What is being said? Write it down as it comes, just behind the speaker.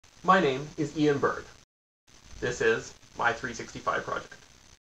My name is Ian Berg. This is my 365 project.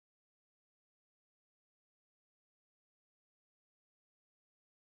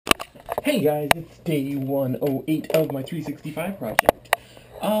 Hey guys, it's day 108 of my 365 project.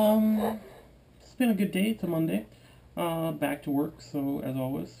 It's been a good day. It's a Monday. Back to work, so as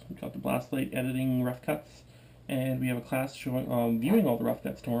always, we've got the blast light editing rough cuts, and we have a class showing viewing all the rough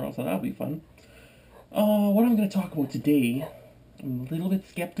cuts tomorrow, so that'll be fun. What I'm going to talk about today, I'm a little bit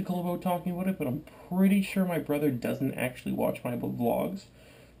skeptical about talking about it, but I'm pretty sure my brother doesn't actually watch my vlogs,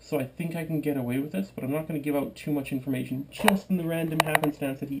 so I think I can get away with this, but I'm not going to give out too much information just in the random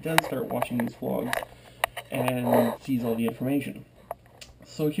happenstance that he does start watching these vlogs and sees all the information.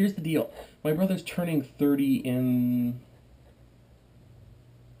 So here's the deal. My brother's turning 30 in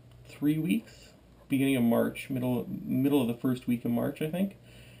 3 weeks, beginning of March, middle of the first week of March, I think.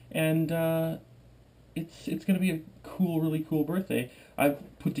 And it's going to be a really cool birthday.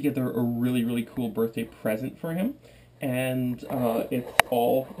 I've put together a really cool birthday present for him, and it's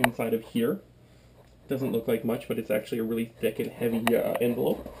all inside of here. Doesn't look like much, but it's actually a really thick and heavy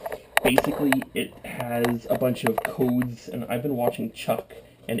envelope. Basically, it has a bunch of codes, and I've been watching Chuck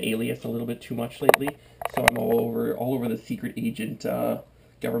and Alias a little bit too much lately, so I'm all over the secret agent,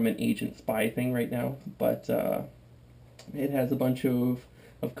 government agent spy thing right now. But it has a bunch of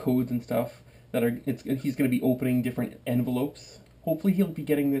codes and stuff that are. He's going to be opening different envelopes. Hopefully, he'll be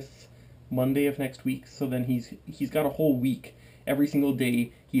getting this Monday of next week. So then he's got a whole week. Every single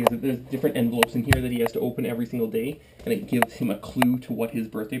day, there's different envelopes in here that he has to open every single day, and it gives him a clue to what his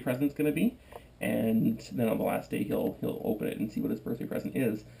birthday present's going to be. And then on the last day, he'll open it and see what his birthday present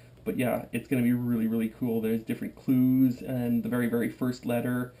is. But yeah, it's going to be really cool. There's different clues, and the very first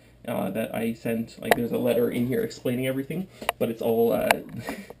letter that I sent, like there's a letter in here explaining everything, but it's all.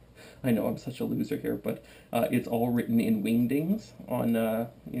 I know I'm such a loser here, but it's all written in wingdings on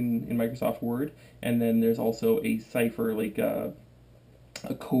in Microsoft Word, and then there's also a cipher, like a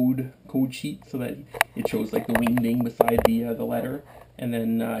code sheet, so that it shows like the wingding beside the letter, and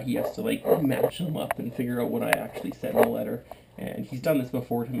then he has to like match them up and figure out what I actually said in the letter. And he's done this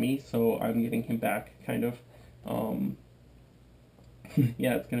before to me, so I'm getting him back, kind of.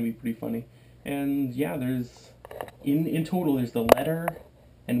 Yeah, it's gonna be pretty funny. And yeah, there's in total there's the letter,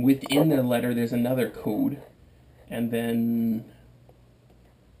 and within the letter there's another code, and then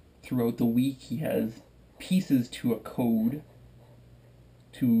throughout the week he has pieces to a code.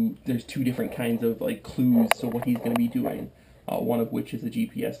 There's two different kinds of like clues to what he's going to be doing. One of which is a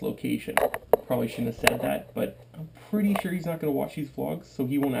GPS location. Probably shouldn't have said that, but I'm pretty sure he's not going to watch these vlogs, so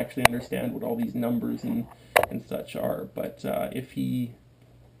he won't actually understand what all these numbers and such are. But if he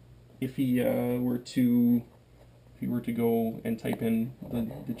were to go and type in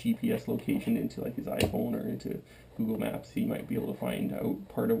the GPS location into like his iPhone or into Google Maps, he might be able to find out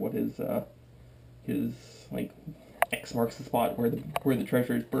part of what his like X marks the spot where the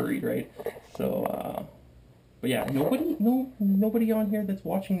treasure is buried, right? So but yeah, nobody on here that's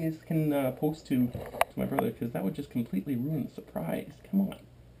watching this can post to my brother, because that would just completely ruin the surprise. Come on.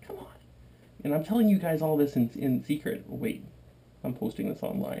 And I'm telling you guys all this in secret. Wait, I'm posting this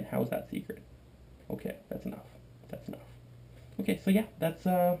online. How is that secret? Okay, that's enough. Okay, so yeah, that's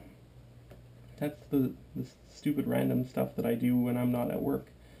the stupid random stuff that I do when I'm not at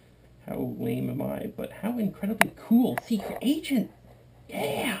work. How lame am I? But how incredibly cool! Secret Agent!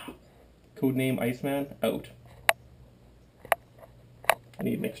 Yeah! Codename Iceman, out. I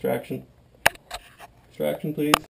need an extraction. Extraction, please.